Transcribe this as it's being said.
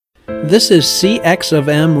This is CX of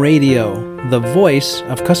M Radio, the voice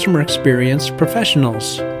of customer experience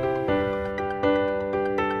professionals.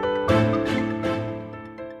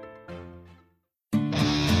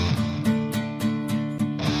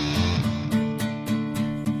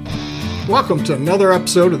 Welcome to another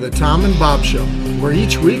episode of the Tom and Bob Show, where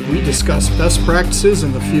each week we discuss best practices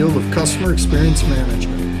in the field of customer experience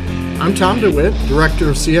management. I'm Tom DeWitt, Director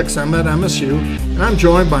of CXM at MSU, and I'm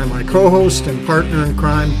joined by my co-host and partner in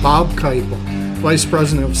crime, Bob Keipel, Vice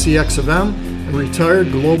President of CX of M and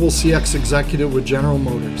retired Global CX Executive with General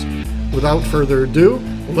Motors. Without further ado,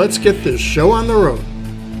 let's get this show on the road.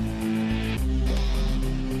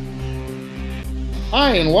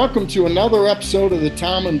 Hi, and welcome to another episode of the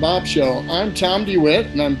Tom and Bob Show. I'm Tom DeWitt,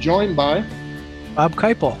 and I'm joined by Bob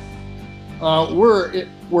Keipel.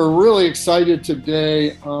 We're really excited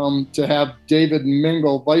today to have David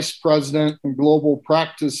Mingle, Vice President and Global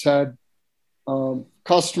Practice Head,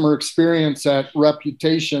 Customer Experience at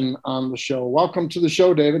Reputation, on the show. Welcome to the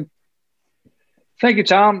show, David. Thank you,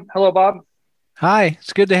 Tom. Hello, Bob. Hi,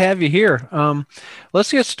 it's good to have you here.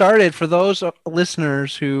 Let's get started. For those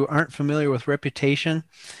listeners who aren't familiar with Reputation,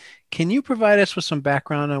 can you provide us with some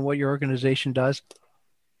background on what your organization does?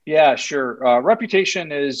 Yeah, sure.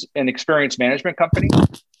 Reputation is an experience management company.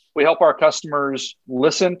 We help our customers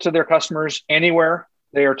listen to their customers anywhere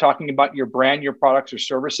they are talking about your brand, your products, or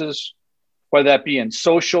services, whether that be in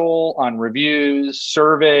social, on reviews,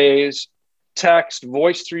 surveys, text,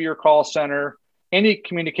 voice through your call center, any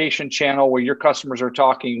communication channel where your customers are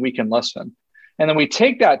talking, we can listen. And then we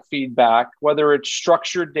take that feedback, whether it's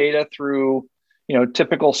structured data through,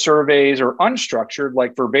 typical surveys or unstructured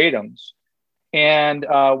like verbatims. And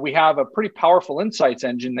we have a pretty powerful insights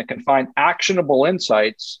engine that can find actionable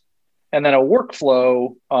insights, and then a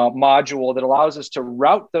workflow module that allows us to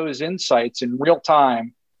route those insights in real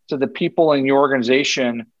time to the people in your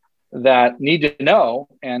organization that need to know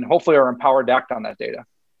and hopefully are empowered to act on that data.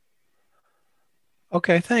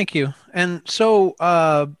 Okay, thank you. And so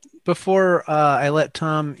before I let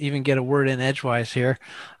Tom even get a word in edgewise here,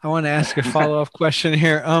 I want to ask a follow-up question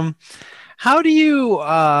here. How do you,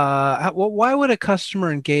 why would a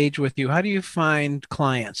customer engage with you? How do you find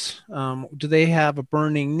clients? Do they have a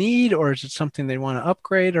burning need, or is it something they want to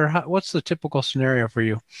upgrade, or what's the typical scenario for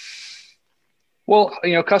you? Well,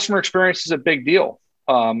 customer experience is a big deal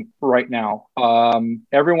right now.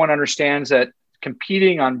 Everyone understands that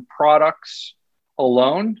competing on products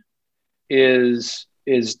alone is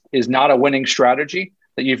not a winning strategy,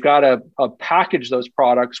 that you've got to package those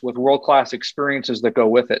products with world-class experiences that go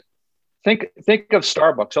with it. Think of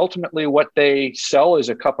Starbucks. Ultimately, what they sell is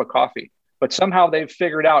a cup of coffee, but somehow they've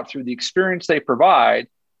figured out through the experience they provide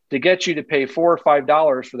to get you to pay $4 or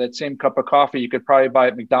 $5 for that same cup of coffee you could probably buy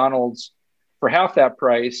at McDonald's for half that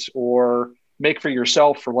price, or make for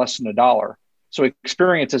yourself for less than $1. So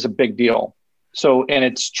experience is a big deal. So, and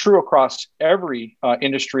it's true across every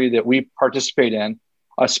industry that we participate in,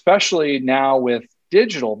 especially now with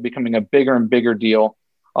digital becoming a bigger and bigger deal.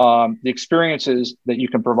 The experiences that you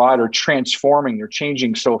can provide are transforming. They're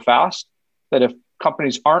changing so fast that if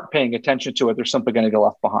companies aren't paying attention to it, they're simply going to get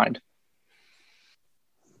left behind.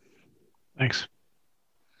 Thanks.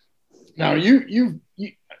 Now, you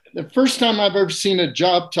the first time I've ever seen a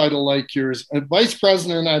job title like yours, a vice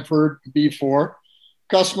president I've heard before,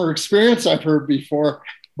 customer experience I've heard before,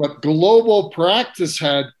 but global practice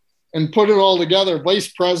head, and put it all together, vice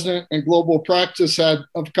president and global practice head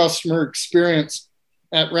of customer experience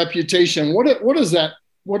at Reputation. What does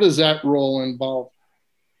that role involve?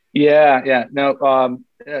 Yeah. No,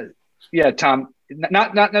 Tom,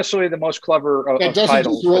 not necessarily the most clever of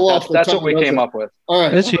titles, but that's what we came up with. All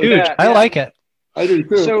right. That's huge. I like it. I do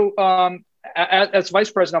too. So as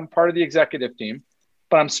vice president, I'm part of the executive team,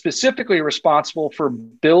 but I'm specifically responsible for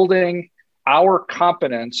building our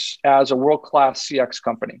competence as a world-class CX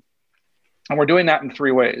company. And we're doing that in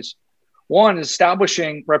three ways. One is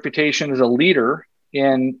establishing Reputation as a leader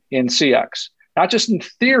in CX, not just in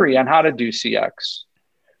theory on how to do CX,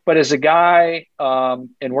 but as a guy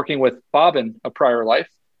in working with Bob in a prior life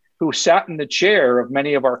who sat in the chair of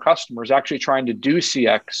many of our customers actually trying to do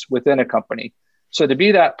CX within a company. So to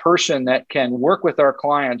be that person that can work with our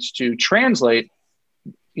clients to translate,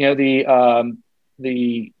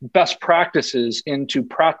 the best practices into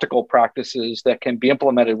practical practices that can be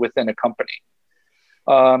implemented within a company,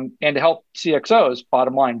 and to help CXOs,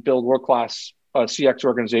 bottom line, build world-class CX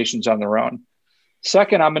organizations on their own.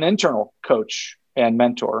 Second, I'm an internal coach and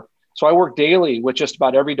mentor. So I work daily with just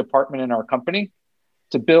about every department in our company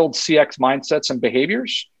to build CX mindsets and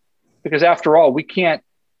behaviors, because after all, we can't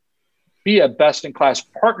be a best-in-class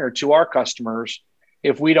partner to our customers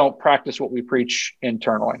if we don't practice what we preach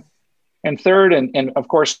internally. And third, and of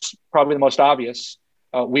course, probably the most obvious,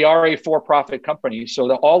 we are a for-profit company, so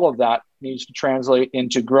that all of that needs to translate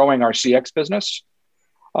into growing our CX business.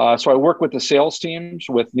 So I work with the sales teams,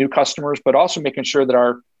 with new customers, but also making sure that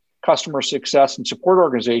our customer success and support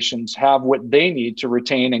organizations have what they need to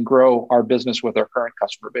retain and grow our business with our current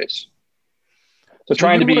customer base. So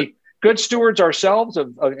trying to be good stewards ourselves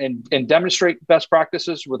and demonstrate best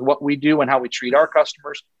practices with what we do and how we treat our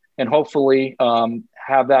customers, and hopefully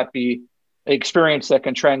have that be an experience that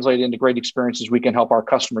can translate into great experiences we can help our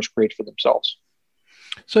customers create for themselves.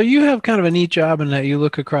 So you have kind of a neat job in that you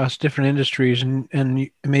look across different industries and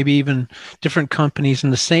maybe even different companies in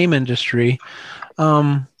the same industry.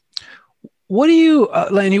 What do you,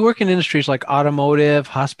 and you work in industries like automotive,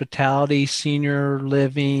 hospitality, senior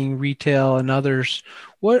living, retail, and others.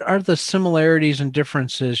 What are the similarities and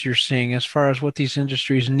differences you're seeing as far as what these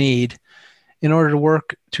industries need in order to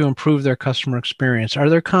work to improve their customer experience? Are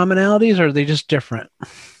there commonalities or are they just different?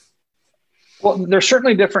 Well, they're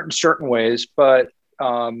certainly different in certain ways, but,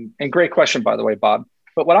 and great question, by the way, Bob.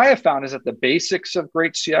 But what I have found is that the basics of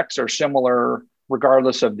great CX are similar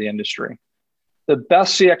regardless of the industry. The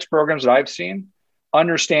best CX programs that I've seen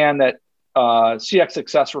understand that CX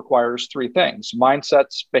success requires three things: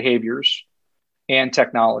 mindsets, behaviors, and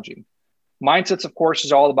technology. Mindsets, of course,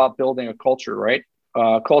 is all about building a culture, right?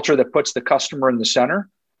 Culture that puts the customer in the center.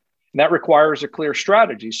 And that requires a clear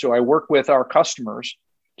strategy. So I work with our customers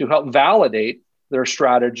to help validate their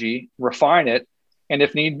strategy, refine it, and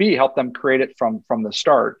if need be, help them create it from the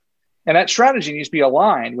start. And that strategy needs to be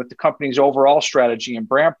aligned with the company's overall strategy and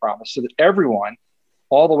brand promise so that everyone,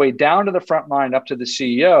 all the way down to the front line up to the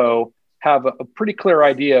CEO, have a pretty clear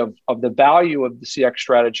idea of the value of the CX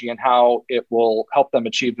strategy and how it will help them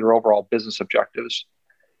achieve their overall business objectives.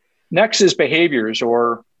 Next is behaviors,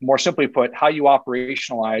 or more simply put, how you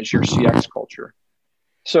operationalize your CX culture.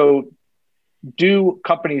 So do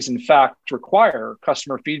companies, in fact, require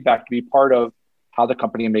customer feedback to be part of how the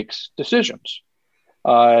company makes decisions?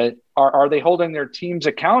 Are they holding their teams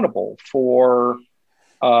accountable for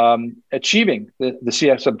achieving the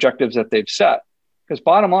CX objectives that they've set? Because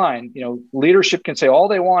bottom line, leadership can say all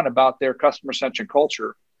they want about their customer-centric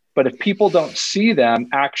culture, but if people don't see them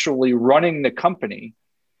actually running the company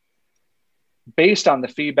based on the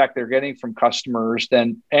feedback they're getting from customers,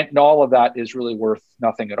 then and all of that is really worth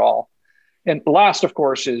nothing at all. And last, of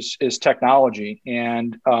course, is technology,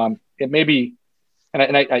 and it may be,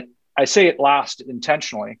 and I say it last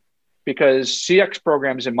intentionally, because CX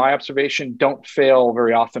programs, in my observation, don't fail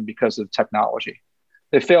very often because of technology.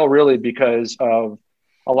 They fail really because of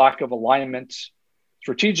a lack of alignment,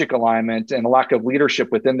 strategic alignment, and a lack of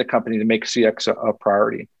leadership within the company to make CX a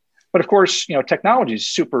priority. But of course, technology is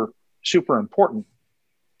super, super important.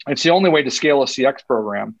 It's the only way to scale a CX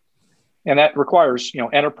program. And that requires,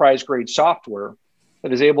 enterprise-grade software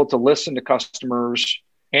that is able to listen to customers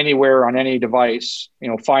anywhere on any device,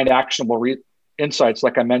 find actionable insights,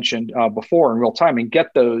 like I mentioned before, in real time, and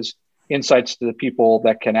get those insights to the people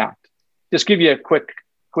that can act. Just give you a quick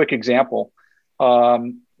example.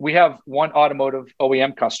 We have one automotive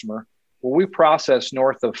OEM customer where we process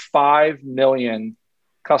north of 5 million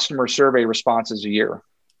customer survey responses a year.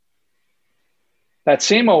 That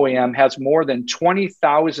same OEM has more than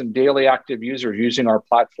 20,000 daily active users using our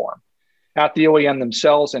platform at the OEM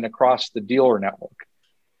themselves and across the dealer network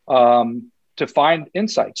to find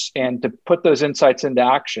insights and to put those insights into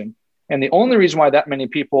action. And the only reason why that many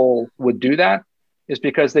people would do that is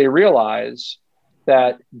because they realize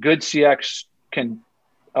that good CX can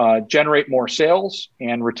generate more sales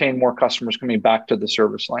and retain more customers coming back to the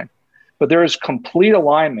service line. But there is complete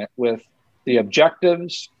alignment with the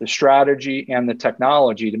objectives, the strategy, and the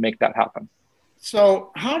technology to make that happen.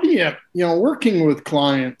 So how do you, working with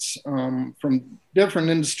clients from different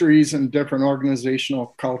industries and different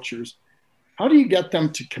organizational cultures, how do you get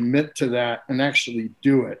them to commit to that and actually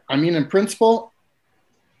do it? I mean, in principle,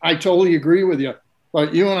 I totally agree with you.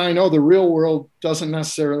 But you and I know the real world doesn't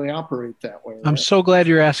necessarily operate that way. Right? I'm so glad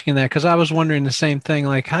you're asking that, because I was wondering the same thing.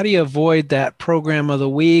 Like, how do you avoid that program of the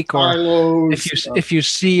week? Or if you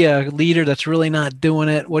see a leader that's really not doing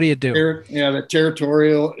it, what do you do? The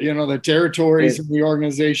territorial, the territories of the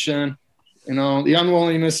organization, the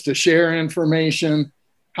unwillingness to share information.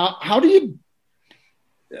 How do you,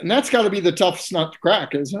 and that's got to be the toughest nut to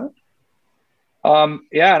crack, isn't it?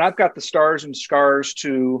 And I've got the stars and scars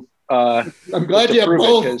to I'm glad you have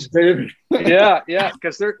both, David.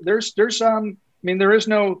 because there's there is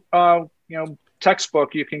no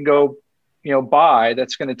textbook you can go buy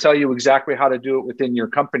that's going to tell you exactly how to do it within your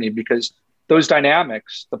company, because those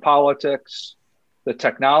dynamics, the politics, the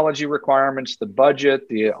technology requirements, the budget,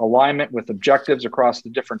 the alignment with objectives across the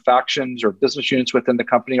different factions or business units within the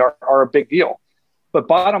company are a big deal. But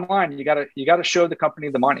bottom line, you gotta show the company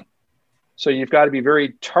the money. So you've got to be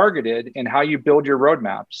very targeted in how you build your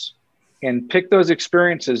roadmaps and pick those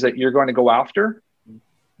experiences that you're going to go after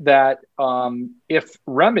that, if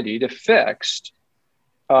remedied, if fixed,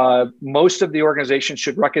 most of the organization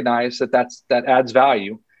should recognize that adds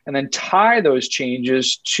value, and then tie those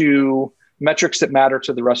changes to metrics that matter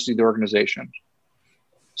to the rest of the organization.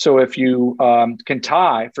 So if you can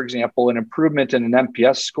tie, for example, an improvement in an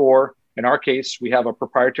NPS score, in our case, we have a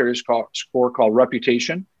proprietary score called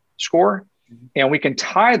reputation score, and we can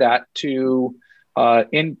tie that to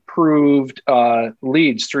improved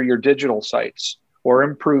leads through your digital sites, or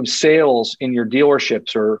improved sales in your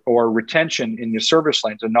dealerships, or retention in your service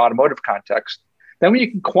lanes in an automotive context. Then when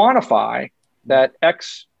you can quantify that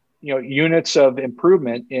X units of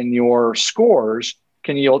improvement in your scores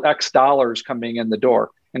can yield X dollars coming in the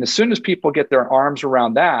door. And as soon as people get their arms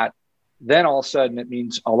around that, then all of a sudden it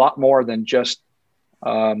means a lot more than just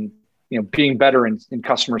being better in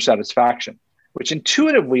customer satisfaction, which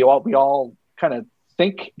intuitively we all kind of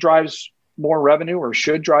think drives more revenue or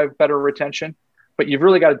should drive better retention. But you've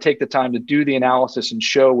really got to take the time to do the analysis and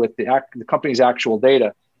show with the company's actual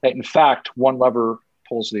data that, in fact, one lever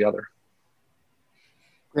pulls the other.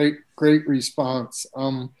 Great response.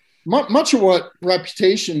 Much of what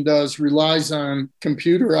reputation does relies on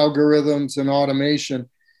computer algorithms and automation.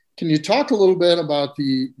 Can you talk a little bit about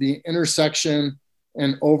the intersection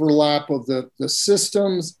and overlap of the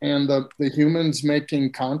systems and the humans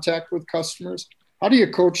making contact with customers? How do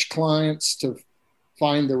you coach clients to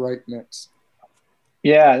find the right mix?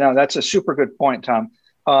 Yeah, no, that's a super good point, Tom.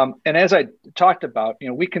 And as I talked about,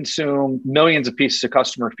 we consume millions of pieces of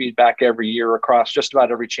customer feedback every year across just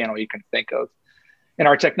about every channel you can think of. And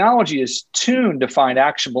our technology is tuned to find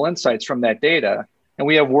actionable insights from that data. And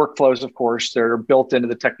we have workflows, of course, that are built into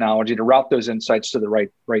the technology to route those insights to the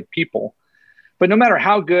right people. But no matter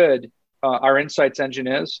how good our insights engine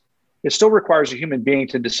is, it still requires a human being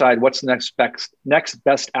to decide what's the next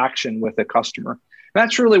best action with a customer. And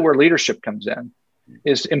that's really where leadership comes in,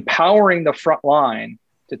 is empowering the front line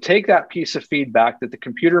to take that piece of feedback that the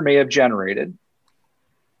computer may have generated,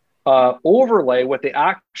 overlay what they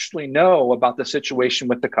actually know about the situation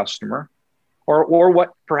with the customer, or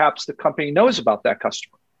what perhaps the company knows about that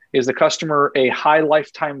customer. Is the customer a high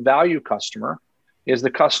lifetime value customer? Is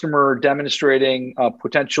the customer demonstrating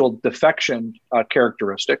potential defection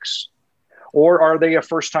characteristics? Or are they a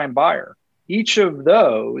first-time buyer? Each of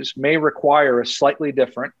those may require a slightly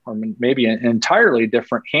different, or maybe an entirely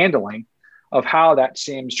different handling of how that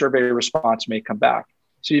same survey response may come back.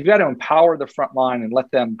 So you've got to empower the front line and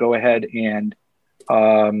let them go ahead and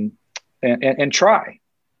try.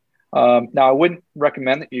 Now, I wouldn't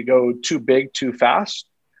recommend that you go too big, too fast.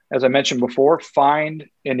 As I mentioned before, find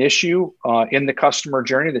an issue in the customer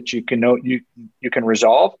journey that you can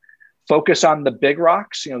resolve. Focus on the big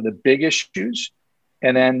rocks, the big issues,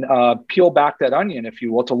 and then peel back that onion, if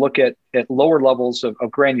you will, to look at lower levels of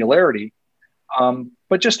granularity.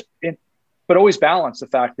 But always balance the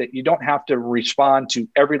fact that you don't have to respond to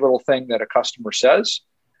every little thing that a customer says.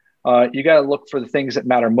 You got to look for the things that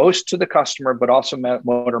matter most to the customer, but also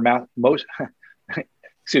matter most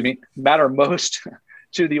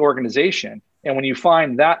to the organization. And when you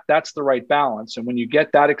find that that's the right balance, and when you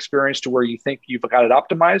get that experience to where you think you've got it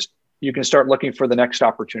optimized, you can start looking for the next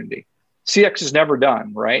opportunity. CX is never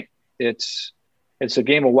done, right? It's a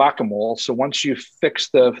game of whack-a-mole. So once you fix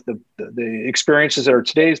the experiences that are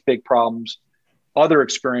today's big problems, other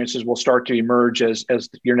experiences will start to emerge as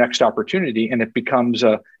your next opportunity, and it becomes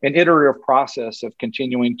an iterative process of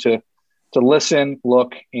continuing to listen,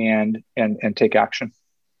 look, and take action.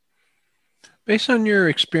 Based on your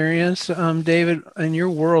experience, David, in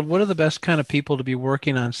your world, what are the best kind of people to be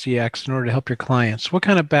working on CX in order to help your clients? What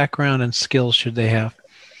kind of background and skills should they have?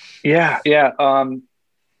 Yeah.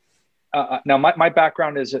 Now, my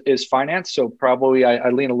background is finance, so probably I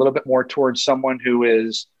lean a little bit more towards someone who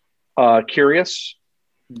is curious,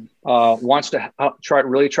 wants to try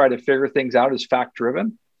to figure things out, is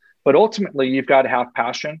fact-driven, but ultimately you've got to have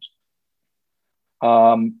passion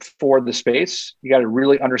for the space. You got to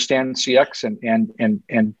really understand CX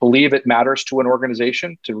and believe it matters to an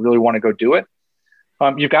organization to really want to go do it.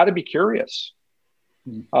 You've got to be curious,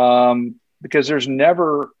 because there's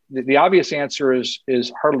never the obvious answer is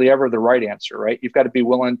hardly ever the right answer, right? You've got to be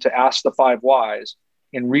willing to ask the 5 whys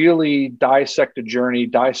and really dissect the journey,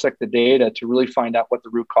 dissect the data to really find out what the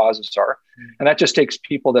root causes are. And that just takes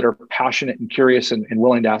people that are passionate and curious and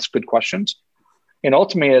willing to ask good questions. And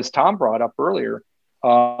ultimately, as Tom brought up earlier,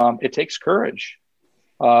 it takes courage.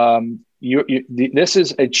 This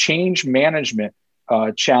is a change management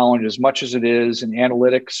challenge as much as it is an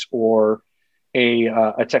analytics or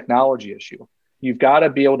a technology issue. You've got to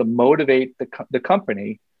be able to motivate the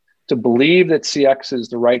company to believe that CX is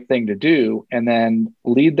the right thing to do, and then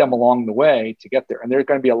lead them along the way to get there. And there are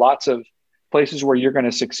going to be lots of places where you're going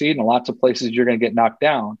to succeed and lots of places you're going to get knocked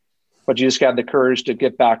down, but you just got the courage to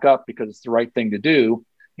get back up because it's the right thing to do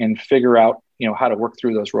and figure out, how to work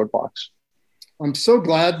through those roadblocks. I'm so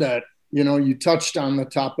glad that, you touched on the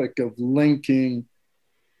topic of linking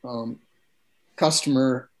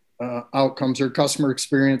customer outcomes or customer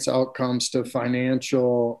experience outcomes to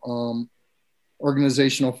financial,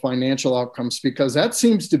 organizational financial outcomes, because that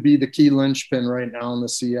seems to be the key linchpin right now in the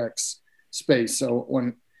CX space. So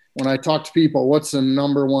when I talk to people, what's the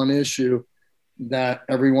number one issue that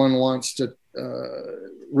everyone wants to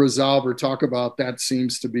resolve or talk about? That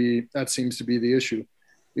seems to be the issue.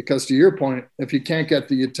 Because to your point, if you can't get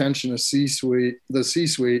the attention of the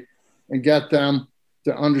C-suite and get them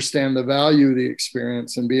to understand the value of the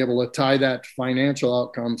experience and be able to tie that to financial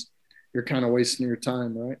outcomes, you're kind of wasting your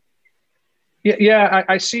time, right? Yeah,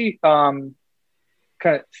 I see kind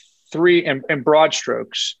of three, in broad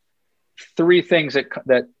strokes, three things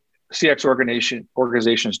that CX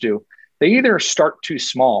organizations do. They either start too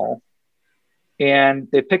small and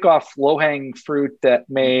they pick off low-hanging fruit that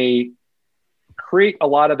may create a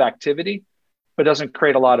lot of activity, but doesn't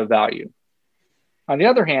create a lot of value. On the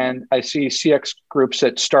other hand, I see CX groups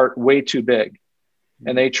that start way too big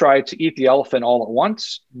and they try to eat the elephant all at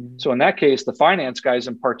once. Mm-hmm. So in that case, the finance guys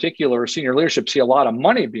in particular, senior leadership, see a lot of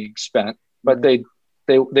money being spent, but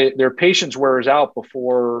their patience wears out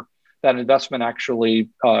before that investment actually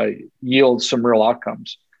yields some real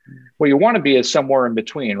outcomes. Mm-hmm. What you want to be is somewhere in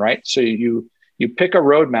between, right? So you pick a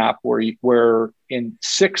roadmap where in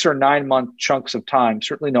 6 or 9 month chunks of time,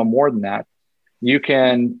 certainly no more than that, you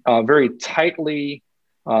can very tightly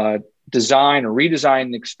design or redesign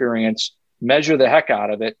the experience, measure the heck out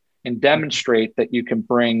of it, and demonstrate that you can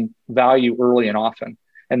bring value early and often.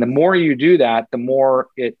 And the more you do that, the more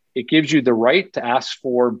it gives you the right to ask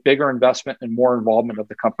for bigger investment and more involvement of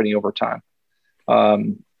the company over time. At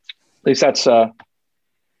least that's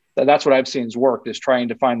what I've seen has worked, is trying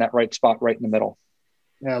to find that right spot right in the middle.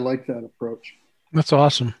 Yeah, I like that approach. That's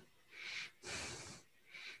awesome.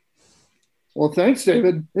 Well, thanks,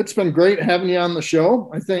 David. It's been great having you on the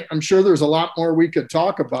show. I'm sure there's a lot more we could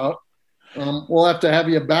talk about. We'll have to have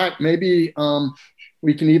you back. Maybe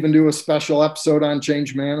we can even do a special episode on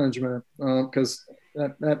change management, because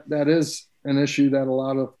that is an issue that a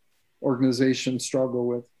lot of organizations struggle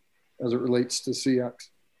with as it relates to CX.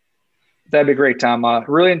 That'd be great, Tom.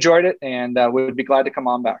 Really enjoyed it, and we would be glad to come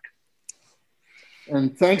on back.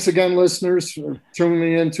 And thanks again, listeners, for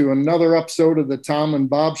tuning in to another episode of the Tom and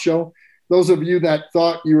Bob Show. Those of you that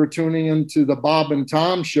thought you were tuning into the Bob and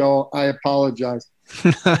Tom Show, I apologize.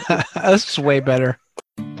 That's way better.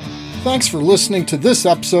 Thanks for listening to this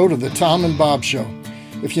episode of the Tom and Bob Show.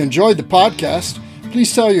 If you enjoyed the podcast,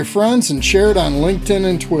 please tell your friends and share it on LinkedIn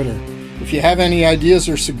and Twitter. If you have any ideas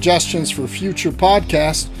or suggestions for future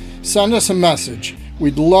podcasts, send us a message.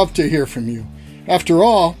 We'd love to hear from you. After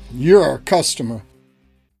all, you're our customer.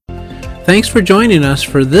 Thanks for joining us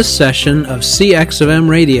for this session of CX of M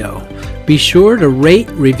Radio. Be sure to rate,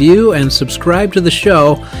 review, and subscribe to the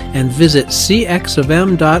show, and visit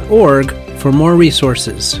cxofm.org for more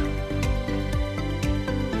resources.